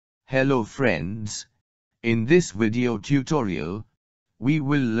Hello friends, in this video tutorial, we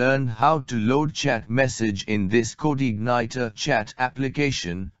will learn how to load chat message in this Codeigniter chat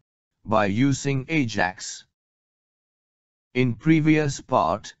application by using Ajax. In previous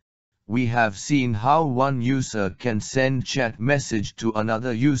part, we have seen how one user can send chat message to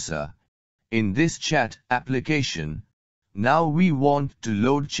another user. In this chat application, now we want to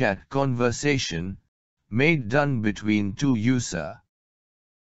load chat conversation done between two users.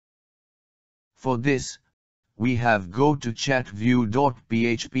 For this, we have go to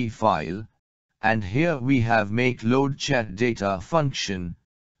chatview.php file, and here we have make load chat data function,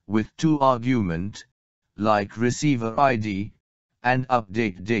 with two argument, like receiver ID, and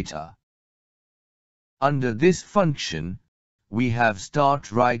update data. Under this function, we have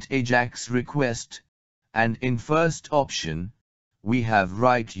start write Ajax request, and in first option, we have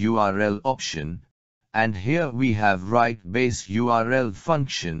write URL option, and here we have write base URL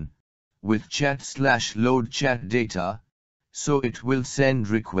function, with chat/load chat data, so it will send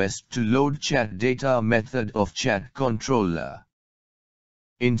request to load chat data method of chat controller.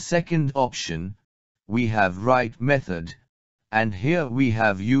 In second option, we have write method, and here we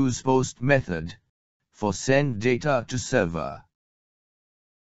have use post method, for send data to server.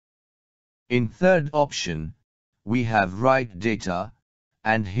 In third option, we have write data,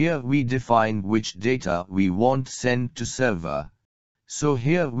 and here we define which data we want send to server. So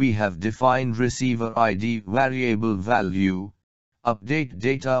here we have defined receiver ID variable value, update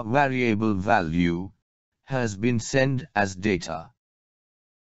data variable value, has been sent as data.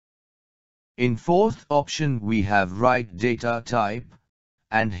 In fourth option we have write data type,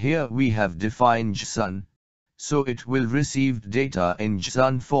 and here we have defined JSON, so it will receive data in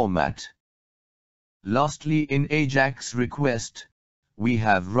JSON format. Lastly, in Ajax request, we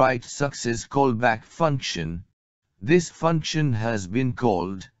have write success callback function. This function has been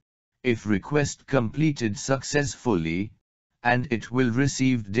called if request completed successfully, and it will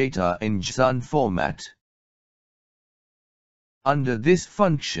receive data in JSON format. Under this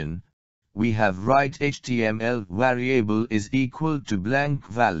function, we have write HTML variable is equal to blank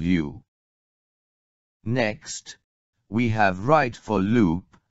value. Next, we have write for loop,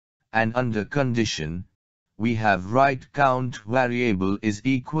 and under condition, we have write count variable is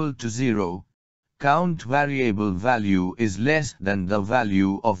equal to 0. Count variable value is less than the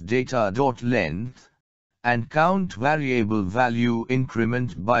value of data.length, and count variable value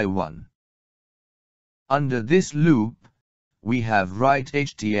increment by 1. Under this loop, we have write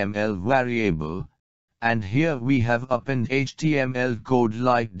HTML variable, and here we have append HTML code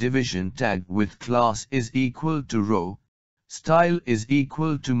like division tag with class is equal to row, style is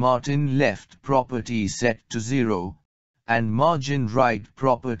equal to margin left property set to 0, and margin right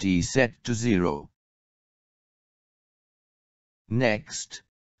property set to 0. Next,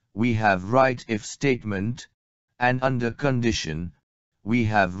 we have write if statement, and under condition, we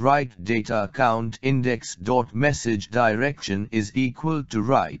have write data count index.message direction is equal to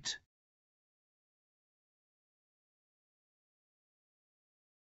write.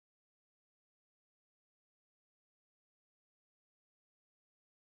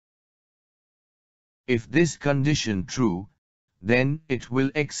 If this condition true, then it will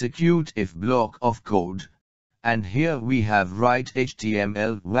execute if block of code. And here we have write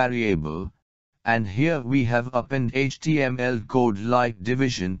HTML variable, and here we have append HTML code like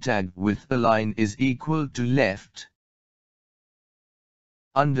division tag with align is equal to left.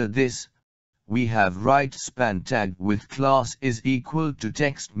 Under this, we have write span tag with class is equal to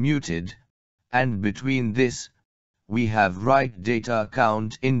text muted, and between this, we have write data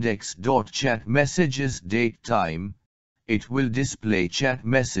count index.chat messages date time. It will display chat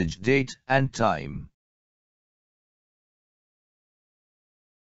message date and time.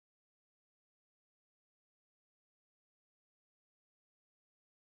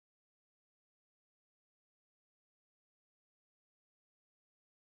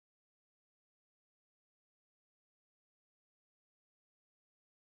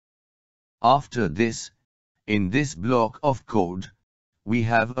 After this, in this block of code, we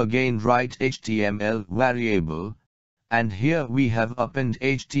have again write HTML variable, and here we have append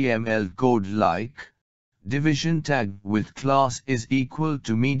HTML code like division tag with class is equal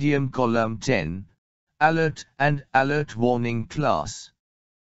to medium column 10, alert and alert warning class.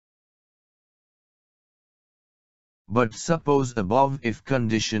 But suppose above if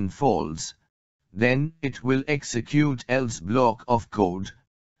condition false, then it will execute else block of code.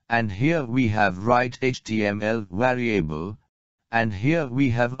 And here we have write HTML variable, and here we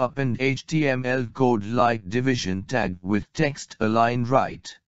have append HTML code like division tag with text align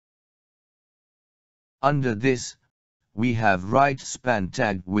right. Under this, we have write span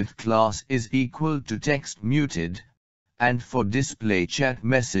tag with class is equal to text muted, and for display chat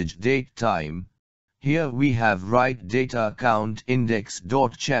message date time, here we have write data count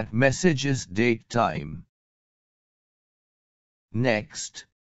index.chat messages date time. Next,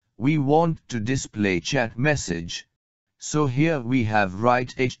 we want to display chat message, so here we have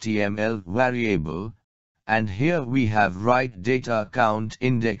write HTML variable, and here we have write data count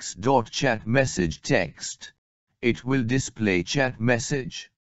index.chat message text. It will display chat message.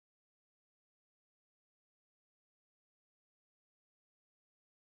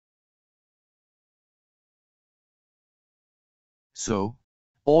 So,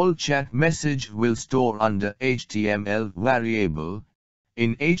 all chat message will store under HTML variable,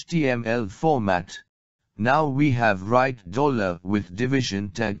 in HTML format. Now we have write $ with division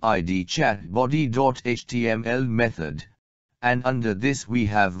tag id chat body.html method, and under this we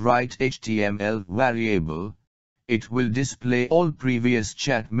have write HTML variable. It will display all previous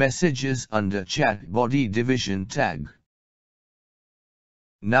chat messages under chat body division tag.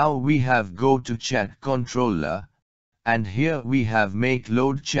 Now we have go to chat controller, and here we have make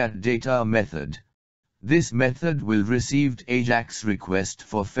load chat data method. This method will receive Ajax request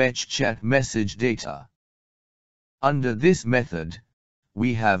for fetch chat message data. Under this method,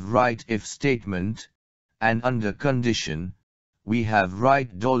 we have write if statement, and under condition, we have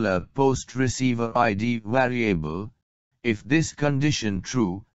write $post receiver ID variable. If this condition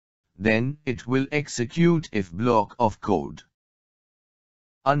true, then it will execute if block of code.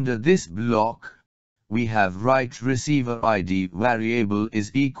 Under this block, we have write receiver ID variable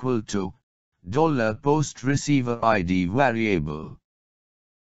is equal to $post receiver ID variable.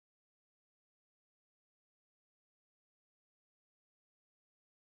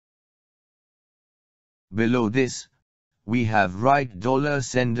 Below this, we have write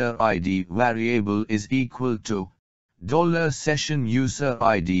 $sender ID variable is equal to $session user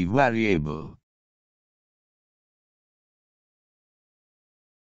ID variable.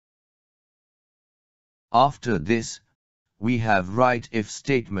 After this, we have write if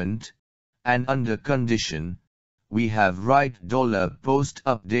statement, and under condition, we have write $post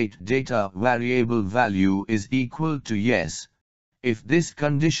update data variable value is equal to yes. If this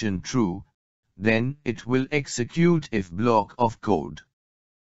condition true, then it will execute if block of code.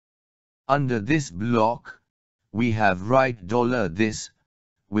 Under this block, we have write $this,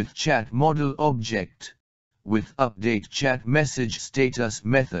 with chat model object, with update chat message status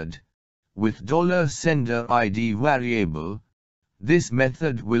method, with $sender ID variable. This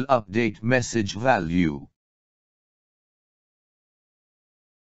method will update message value.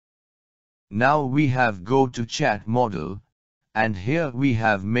 Now we have go to chat model, and here we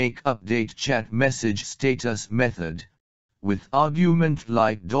have make update chat message status method, with argument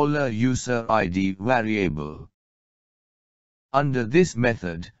like $user ID variable. Under this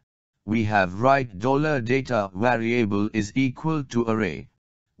method, we have write $data variable is equal to array,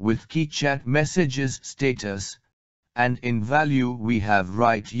 with key chat messages status, and in value we have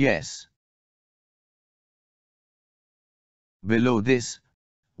write yes. Below this,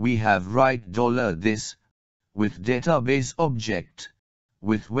 we have write $this, with database object,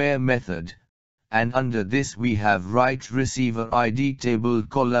 with where method, and under this we have write receiver ID table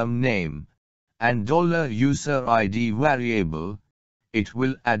column name, and $user ID variable. It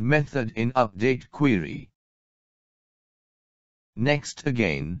will add method in update query. Next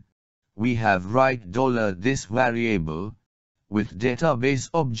again, we have write $this variable, with database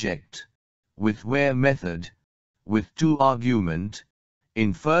object, with where method, with two argument.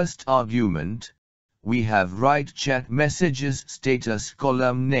 In first argument, we have write chat messages status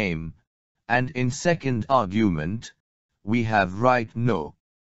column name, and in second argument, we have write no.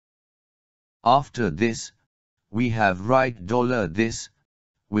 After this, we have write $this,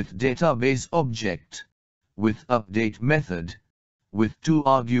 with database object, with update method, with two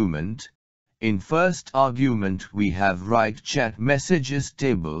argument. In first argument we have write chat messages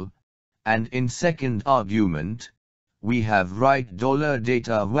table, and in second argument, we have write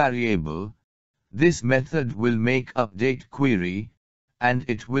 $data variable. This method will make update query, and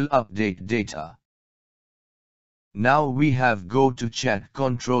it will update data. Now we have go to chat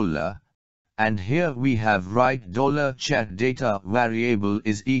controller, and here we have write $chat data variable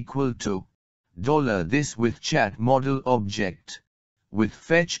is equal to $this with chat model object, with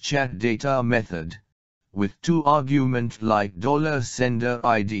fetch chat data method, with two argument like $sender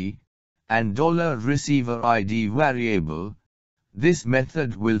ID, and $receiver ID variable. This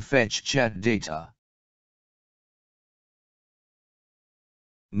method will fetch chat data.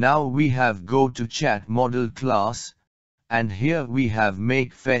 Now we have go to chat model class, and here we have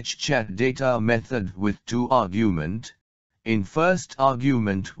make fetch chat data method with two argument, In first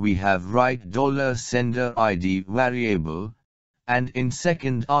argument we have write $sender ID variable, and in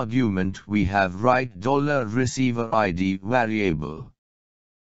second argument we have write $receiver ID variable.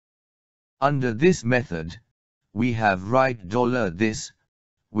 Under this method, we have write $this,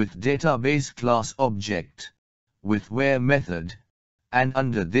 with database class object, with where method, and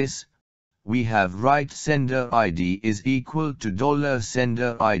under this, we have write sender ID is equal to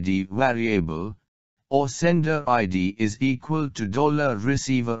 $sender ID variable, or sender ID is equal to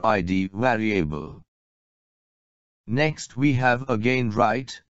 $receiver ID variable. Next we have again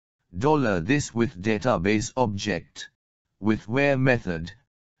write $this with database object, with where method,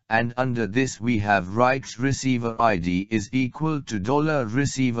 and under this we have write receiver ID is equal to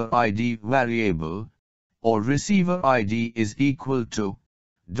receiver ID variable, or receiver ID is equal to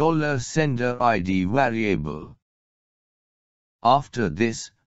 $sender ID variable. After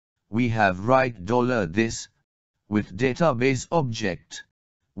this, we have write $this, with database object,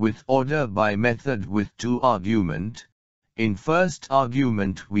 with order by method with two argument. In first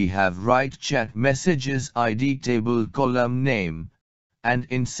argument we have write chat messages ID table column name, and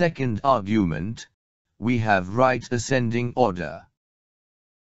in second argument, we have write ascending order.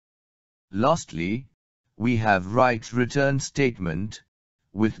 Lastly, we have write return statement,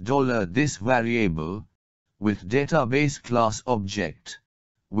 with $this variable, with database class object,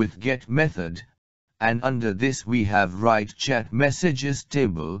 with get method, and under this we have write chat messages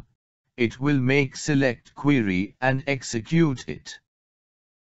table. It will make select query and execute it.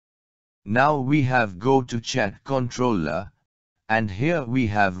 Now we have go to chat controller, and here we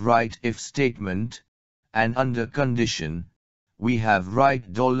have write if statement, and under condition, we have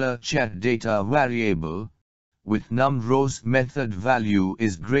write $chat data variable, with num rows method value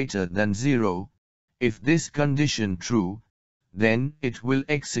is greater than 0. If this condition true, then it will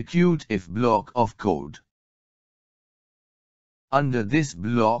execute if block of code. Under this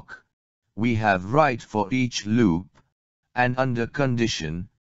block, we have write for each loop, and under condition,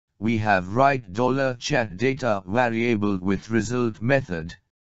 we have write $chat data variable with result method,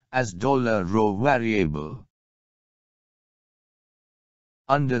 as $row variable.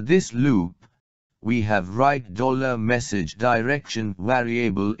 Under this loop, we have write $message direction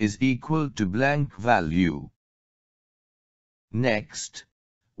variable is equal to blank value. Next,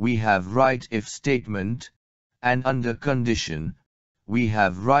 we have write if statement, and under condition, we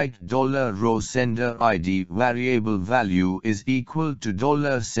have write $row sender ID variable value is equal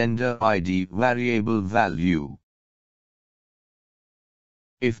to $sender ID variable value.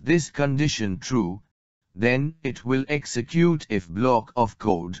 If this condition true, then it will execute if block of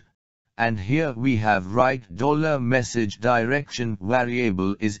code, and here we have write $message direction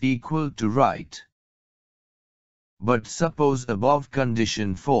variable is equal to write. But suppose above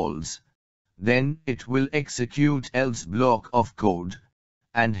condition false, then it will execute else block of code,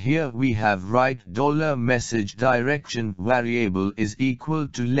 and here we have write $message direction variable is equal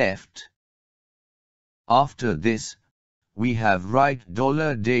to left. After this, we have write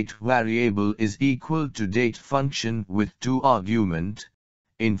 $date variable is equal to date function with two argument.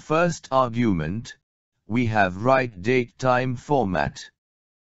 In first argument, we have write date time format,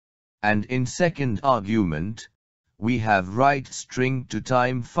 and in second argument, we have write string to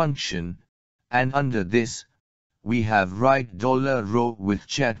time function, and under this, we have write $row with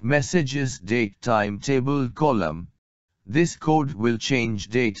chat messages date time table column. This code will change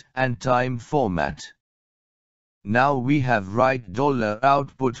date and time format. Now we have write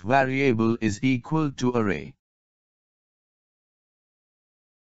 $output variable is equal to array.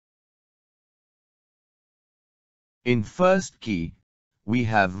 In first key, we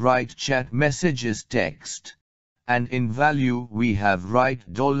have write chat messages text, and in value we have write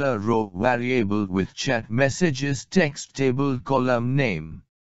 $row variable with chat messages text table column name.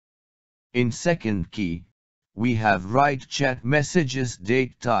 In second key, we have write chat messages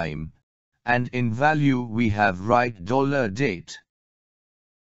date time, and in value we have write $date.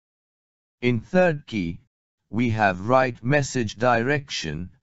 In third key, we have write message direction,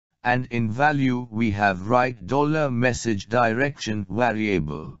 and in value we have write $message direction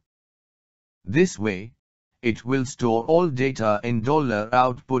variable. This way, it will store all data in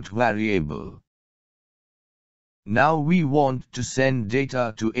 $output variable. Now we want to send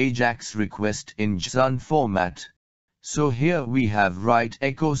data to Ajax request in JSON format, so here we have write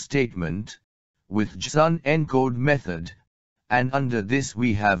echo statement, with JSON encode method, and under this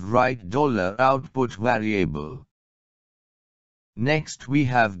we have write $output variable. Next we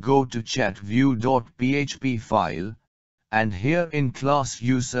have go to chatview.php file, and here in class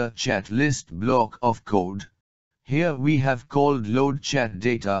user chat list block of code, here we have called load chat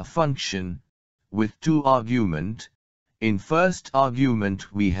data function, with two argument. In first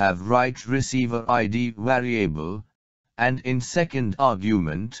argument we have write receiver ID variable, and in second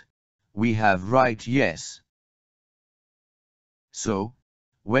argument, we have write yes. So,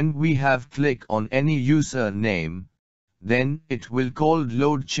 when we have click on any user name, then it will call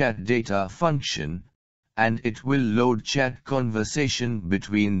load chat data function, and it will load chat conversation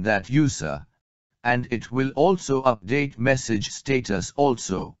between that user, and it will also update message status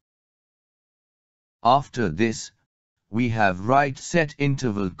also. After this, we have write set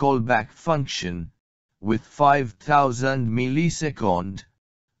interval callback function, with 5000 millisecond.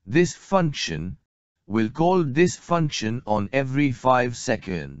 This function will call this function on every 5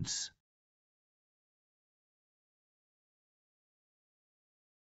 seconds.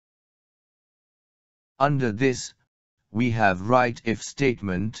 Under this, we have write if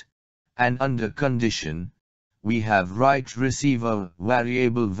statement, and under condition, we have write receiver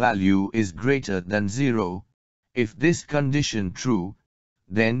variable value is greater than 0. If this condition true,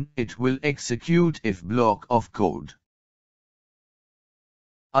 then it will execute if block of code.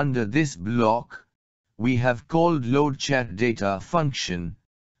 Under this block, we have called load chat data function,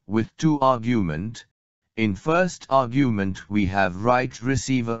 with 2 argument. In first argument we have write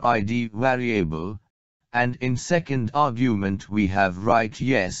receiver ID variable, and in second argument we have write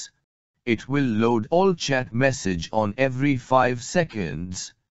yes. It will load all chat message on every 5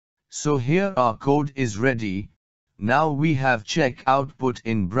 seconds. So here our code is ready. Now we have check output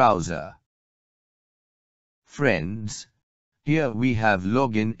in browser. Friends, here we have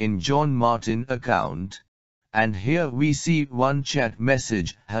login in John Martin account, and here we see one chat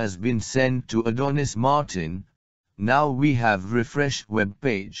message has been sent to Adonis Martin. Now we have refresh web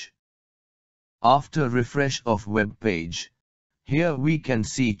page. After refresh of web page, here we can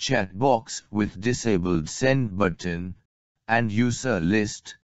see chat box with disabled send button, and user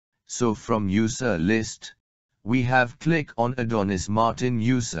list. So from user list, we have click on Adonis Martin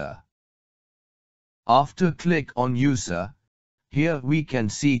user. After click on user, here we can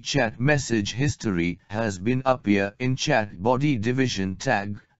see chat message history has been appear in chat body division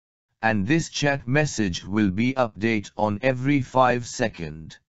tag, and this chat message will be update on every 5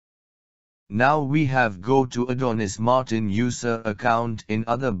 seconds. Now we have go to Adonis Martin user account in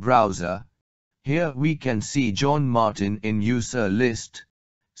other browser. Here we can see John Martin in user list.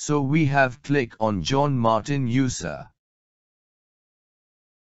 So we have click on John Martin user.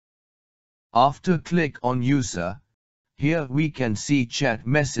 After click on user, here we can see chat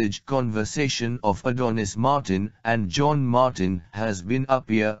message conversation of Adonis Martin and John Martin has been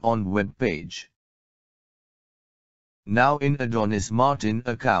appear on web page. Now in Adonis Martin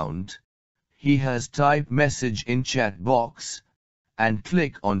account, he has type message in chat box, and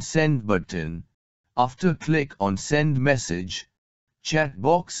click on send button. After click on send message, chat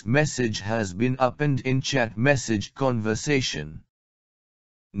box message has been opened in chat message conversation.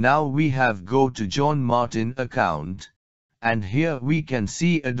 Now we have go to John Martin account, and here we can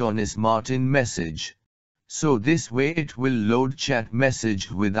see Adonis Martin message. So this way it will load chat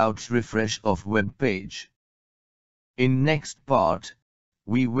message without refresh of web page. In next part,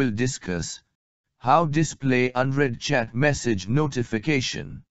 we will discuss how display unread chat message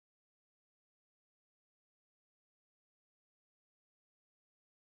notification.